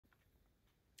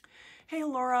Hey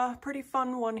Laura, pretty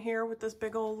fun one here with this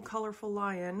big old colorful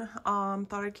lion.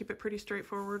 Thought I'd keep it pretty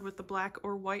straightforward with the black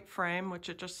or white frame, which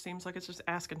it just seems like it's just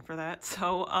asking for that.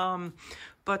 So,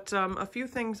 a few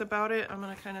things about it. I'm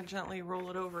gonna kind of gently roll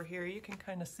it over here. You can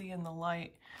kind of see in the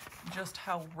light just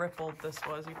how rippled this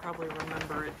was. You probably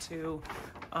remember it too.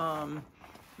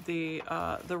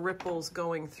 The ripples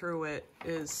going through it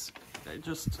is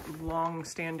just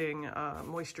long-standing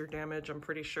moisture damage, I'm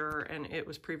pretty sure, and it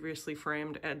was previously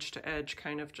framed edge to edge,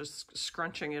 kind of just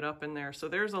scrunching it up in there. So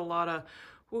there's a lot of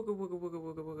wooga wooga wooga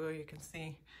wooga wooga you can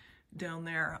see down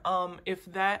there. If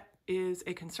that is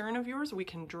a concern of yours, we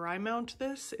can dry mount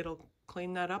this. It'll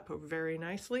clean that up very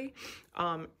nicely.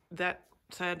 That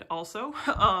said, also,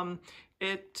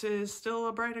 it is still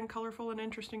a bright and colorful and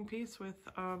interesting piece with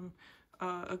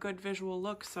a good visual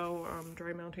look, so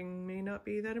dry mounting may not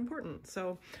be that important.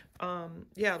 So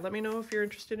yeah, let me know if you're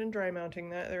interested in dry mounting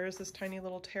that. There is this tiny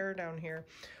little tear down here.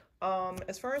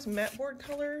 As far as mat board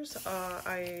colors,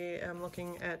 I am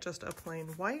looking at just a plain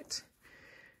white.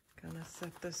 Gonna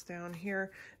set this down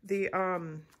here. The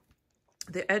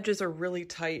edges are really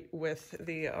tight with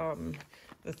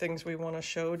the things we want to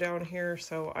show down here,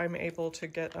 so I'm able to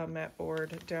get a mat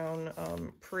board down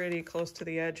pretty close to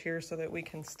the edge here so that we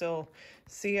can still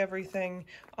see everything.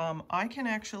 I can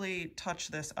actually touch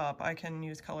this up. I can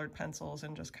use colored pencils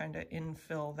and just kind of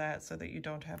infill that so that you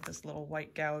don't have this little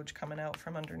white gouge coming out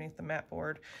from underneath the mat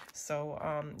board.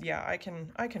 So yeah, I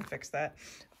can fix that.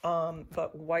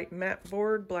 But white mat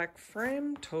board, black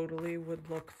frame, totally would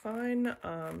look fine.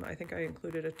 I think I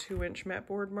included a 2-inch mat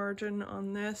board margin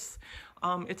on this.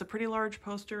 It's a pretty large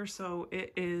poster, so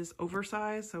it is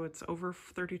oversized, so it's over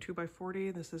 32 by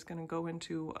 40. This is going to go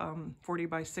into 40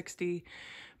 by 60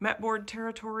 mat board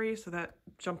territory, so that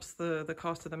jumps the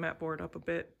cost of the mat board up a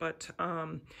bit, but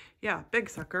yeah, big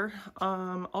sucker.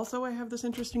 Also, I have this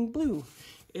interesting blue.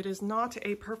 It is not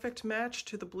a perfect match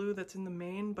to the blue that's in the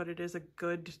main, but it is a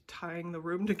good tying the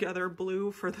room together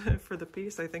blue for the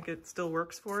piece. I think it still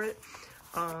works for it.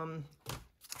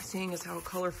 Seeing as how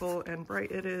colorful and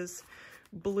bright it is,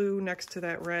 blue next to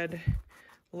that red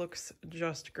looks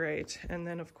just great. And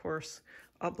then of course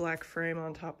a black frame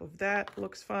on top of that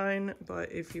looks fine,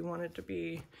 but if you want it to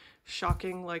be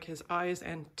shocking like his eyes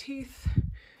and teeth,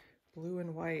 blue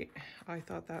and white, I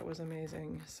thought that was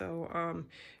amazing. So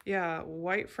yeah,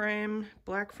 white frame,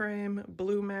 black frame,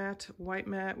 blue mat, white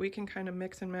mat, we can kind of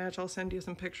mix and match. I'll send you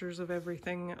some pictures of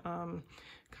everything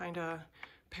kind of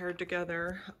paired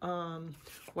together.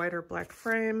 White or black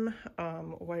frame,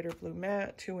 white or blue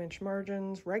mat, 2-inch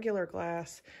margins, regular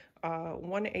glass,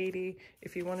 180.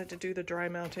 If you wanted to do the dry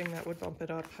mounting, that would bump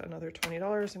it up another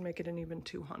 $20 and make it an even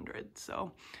 200.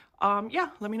 So yeah,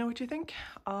 let me know what you think.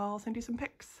 I'll send you some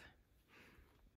pics.